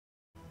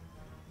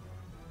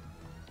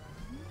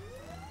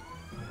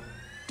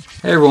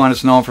Hey everyone,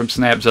 it's Nolan from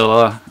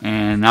Snapzilla,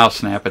 and now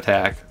Snap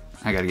Attack.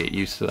 I gotta get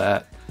used to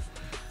that.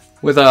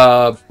 With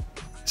a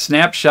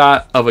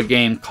snapshot of a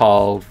game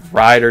called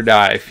Ride or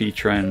Die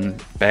featuring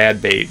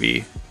Bhad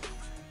Bhabie.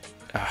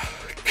 Oh,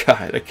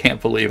 God, I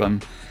can't believe I'm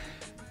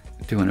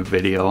doing a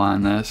video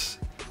on this.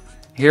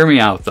 Hear me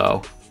out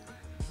though.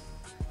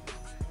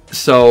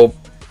 So,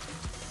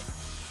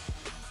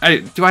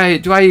 do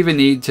I even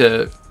need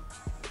to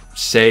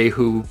say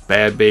who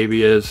Bhad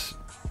Bhabie is?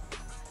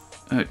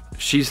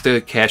 She's the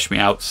Cash Me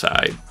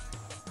Outside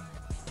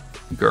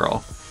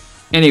girl.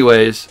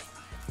 Anyways,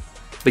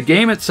 the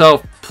game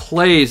itself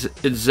plays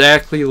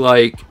exactly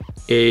like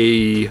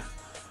a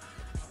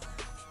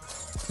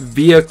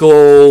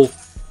vehicle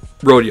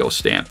rodeo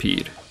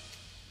stampede.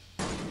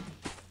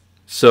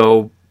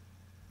 So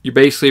you're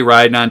basically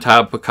riding on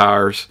top of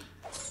cars.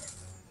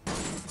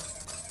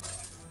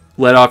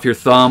 Let off your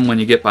thumb when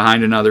you get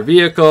behind another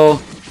vehicle,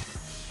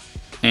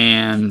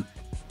 and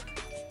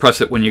press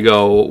it when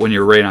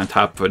you're right on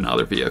top of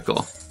another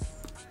vehicle.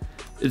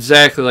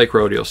 Exactly like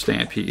Rodeo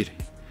Stampede.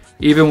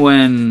 Even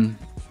when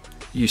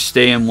you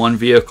stay in one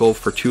vehicle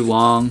for too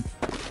long,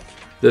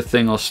 the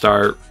thing will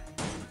start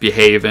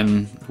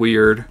behaving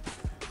weird.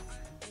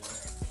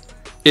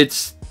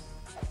 It's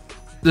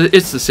the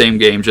same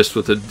game, just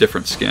with a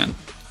different skin.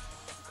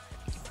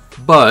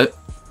 But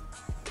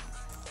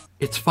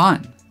it's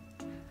fun.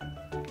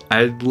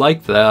 I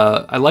liked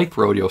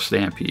Rodeo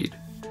Stampede.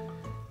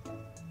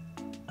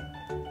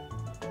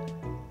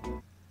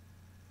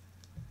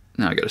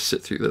 Now I gotta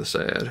sit through this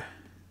ad.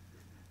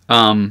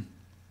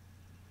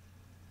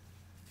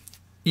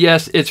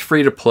 Yes, it's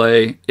free to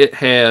play. It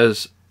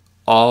has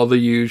all the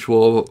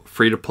usual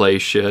free to play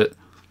shit.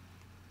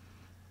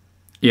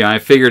 Yeah, I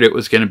figured it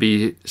was gonna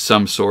be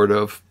some sort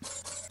of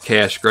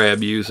cash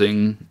grab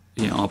using,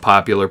 a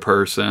popular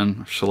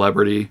person,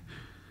 celebrity.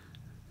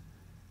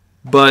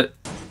 But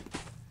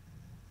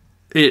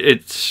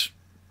it's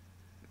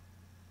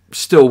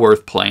still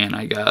worth playing,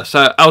 I guess.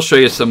 I'll show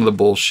you some of the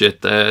bullshit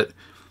that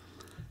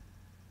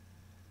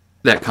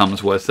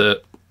comes with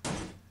it,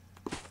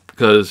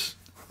 because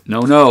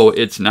no,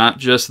 it's not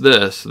just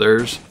this.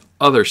 There's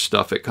other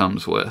stuff it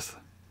comes with.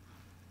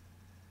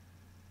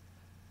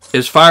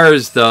 As far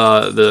as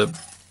the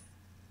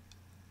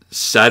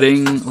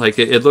setting, like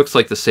it looks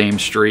like the same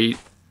street.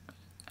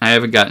 I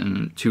haven't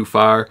gotten too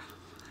far.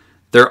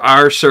 There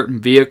are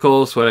certain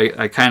vehicles. What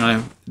I kind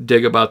of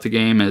dig about the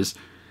game is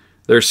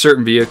there's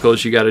certain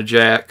vehicles you got to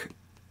jack.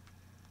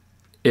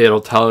 It'll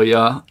tell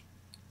you,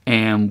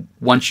 and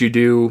once you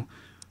do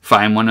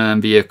find one of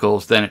them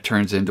vehicles, then it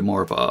turns into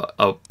more of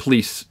a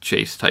police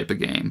chase type of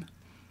game.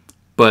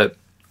 But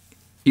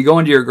you go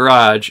into your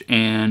garage,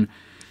 and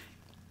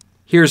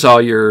here's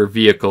all your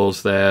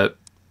vehicles that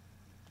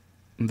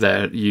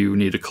you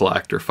need to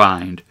collect or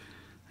find.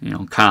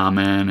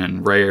 Common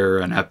and rare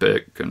and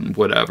epic and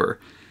whatever.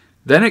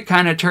 Then it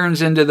kind of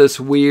turns into this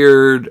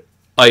weird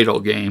idle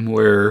game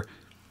where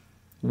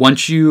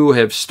once you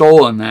have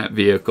stolen that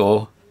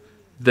vehicle,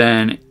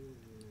 then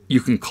you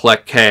can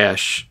collect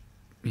cash.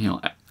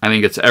 I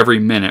think it's every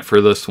minute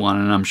for this one,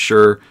 and I'm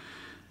sure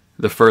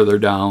the further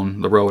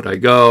down the road I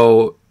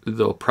go,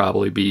 they'll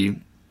probably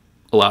be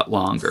a lot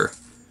longer.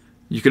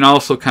 You can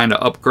also kind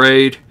of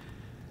upgrade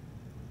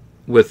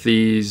with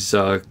these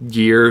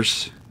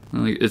gears.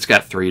 It's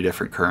got 3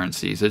 different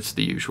currencies. It's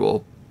the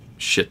usual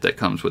shit that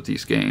comes with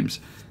these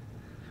games.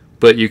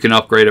 But you can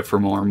upgrade it for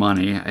more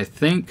money. I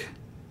think,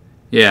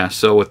 yeah,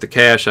 so with the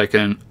cash I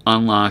can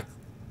unlock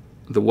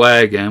the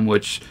wagon,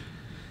 which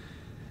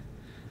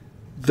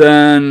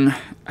then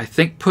I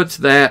think puts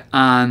that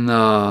on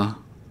the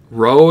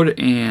road,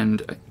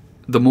 and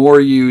the more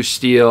you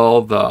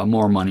steal, the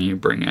more money you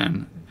bring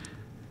in.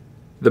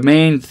 The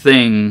main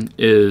thing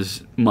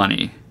is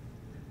money.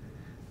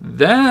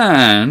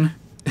 Then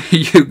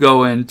you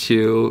go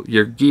into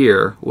your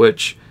gear,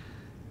 which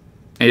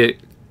I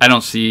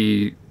don't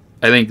see.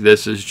 I think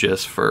this is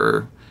just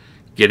for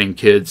getting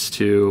kids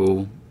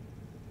to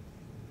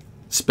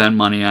spend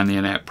money on the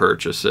in-app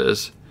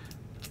purchases.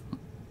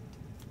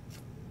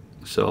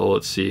 So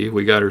let's see,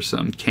 we got her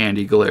some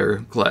candy glare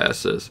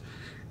glasses.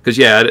 Because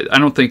yeah, I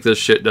don't think this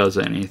shit does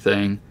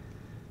anything.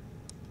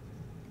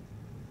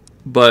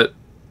 But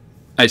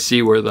I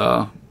see where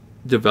the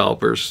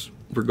developers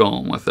were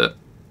going with it.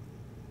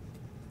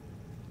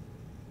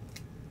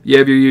 You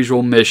have your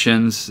usual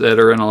missions that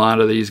are in a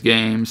lot of these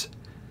games.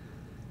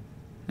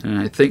 And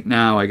I think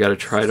now I gotta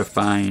try to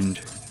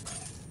find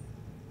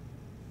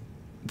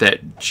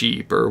that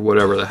Jeep or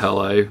whatever the hell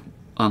I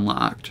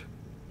unlocked.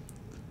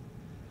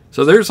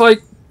 So there's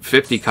like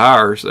 50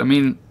 cars. I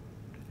mean,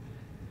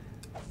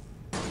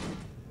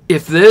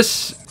 if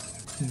this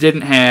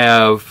didn't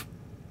have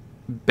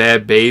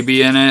Bhad Bhabie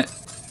in it,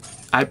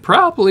 I'd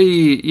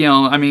probably,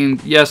 I mean,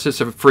 yes,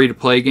 it's a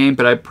free-to-play game,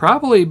 but I'd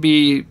probably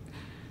be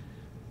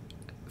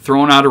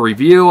throwing out a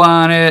review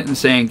on it and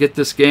saying, get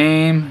this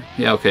game.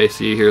 Yeah, okay,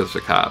 see, here's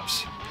the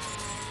cops.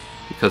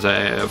 Because I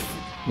have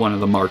one of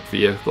the marked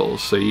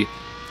vehicles. So you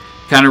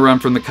kind of run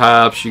from the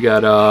cops. You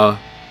gotta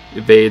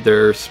evade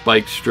their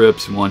spike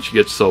strips, and once you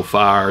get so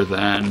far,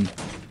 then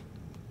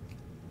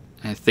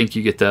I think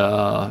you get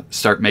to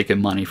start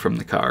making money from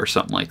the car or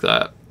something like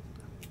that.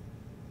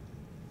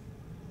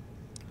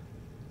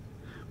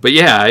 But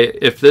yeah,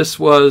 if this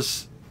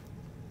was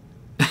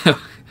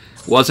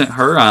wasn't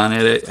her on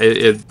it,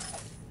 it'd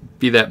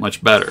be that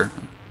much better.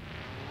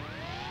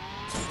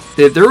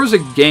 There was a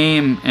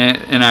game,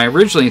 and I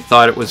originally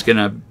thought it was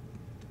gonna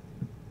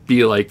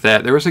be like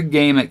that. There was a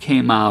game that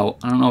came out.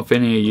 I don't know if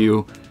any of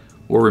you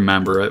will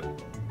remember it.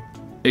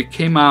 It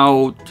came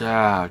out,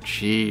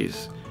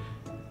 jeez,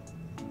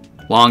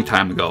 long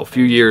time ago, a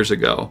few years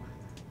ago,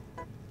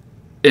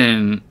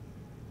 and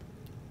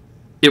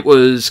it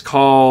was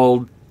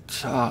called,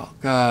 oh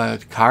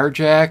god,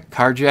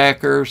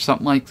 Carjacker,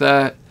 something like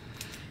that.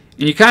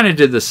 And you kind of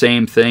did the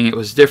same thing. It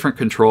was different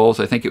controls.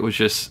 I think it was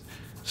just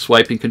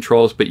swiping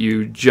controls, but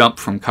you jumped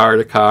from car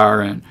to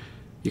car and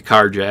you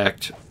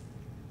carjacked,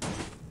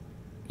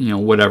 you know,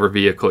 whatever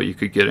vehicle you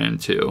could get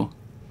into.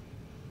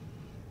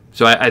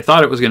 So I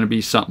thought it was going to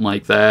be something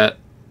like that.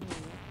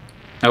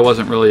 I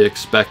wasn't really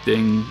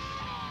expecting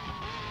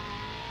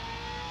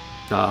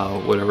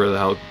whatever the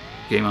hell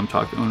game I'm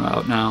talking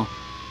about now.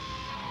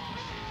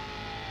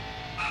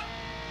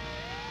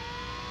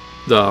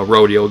 The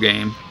rodeo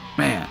game.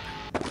 Man,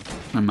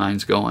 my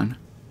mind's going.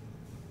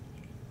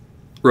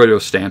 Rodeo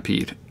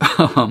Stampede.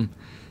 But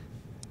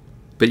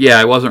yeah,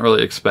 I wasn't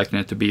really expecting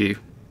it to be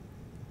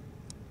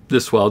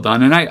this well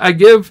done. And I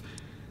give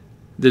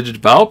the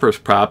developers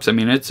props. I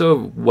mean, it's a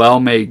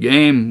well-made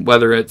game,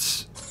 whether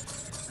it's,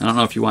 I don't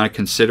know if you want to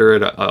consider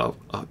it a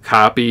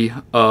copy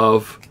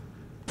of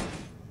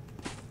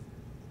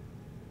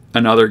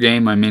another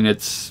game. I mean,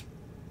 it's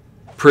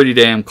pretty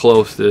damn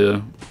close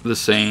to the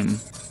same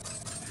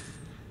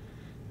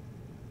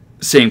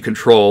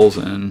controls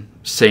and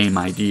same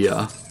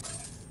idea.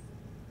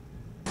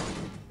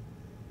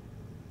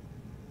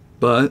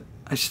 But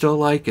I still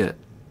like it.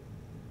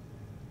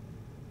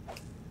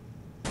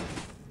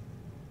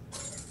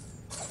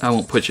 I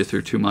won't put you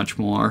through too much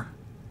more.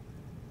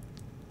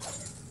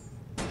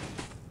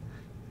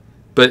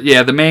 But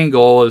yeah, the main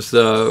goal is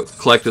to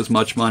collect as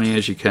much money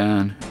as you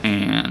can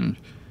and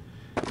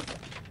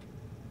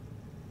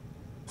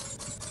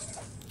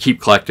keep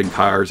collecting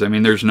cars. I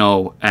mean, there's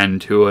no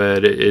end to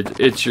it.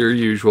 It's your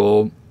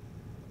usual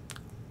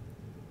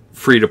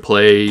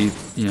free-to-play,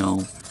 you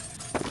know,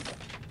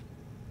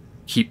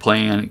 keep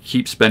playing,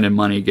 keep spending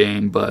money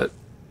game, but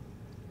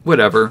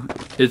whatever.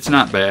 It's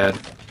not bad.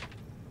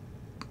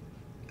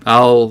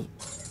 I'll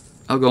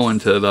go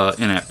into the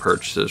in-app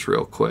purchases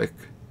real quick.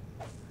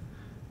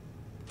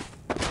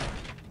 Let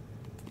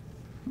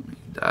me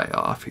die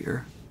off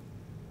here.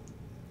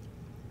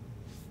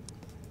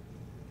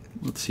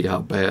 Let's see how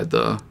bad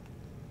the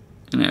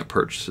in-app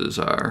purchases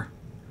are.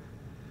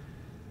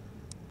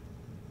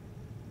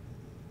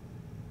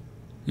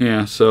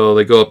 Yeah, so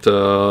they go up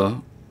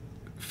to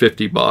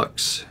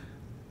 $50.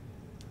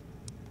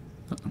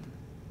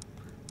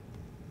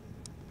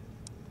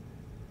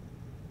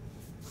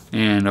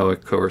 And oh,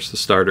 of course, the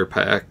starter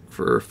pack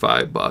for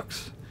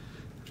 $5.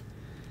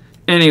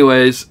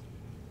 Anyways,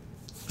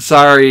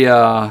 sorry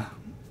I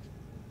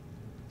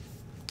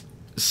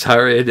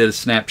did a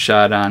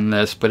snapshot on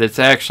this, but it's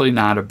actually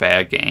not a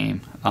bad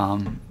game.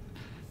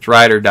 It's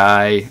Ride or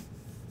Die,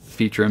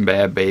 featuring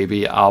Bhad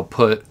Bhabie. I'll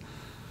put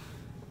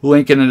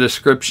link in the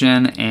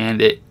description,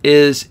 and it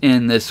is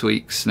in this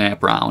week's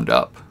Snap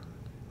Roundup.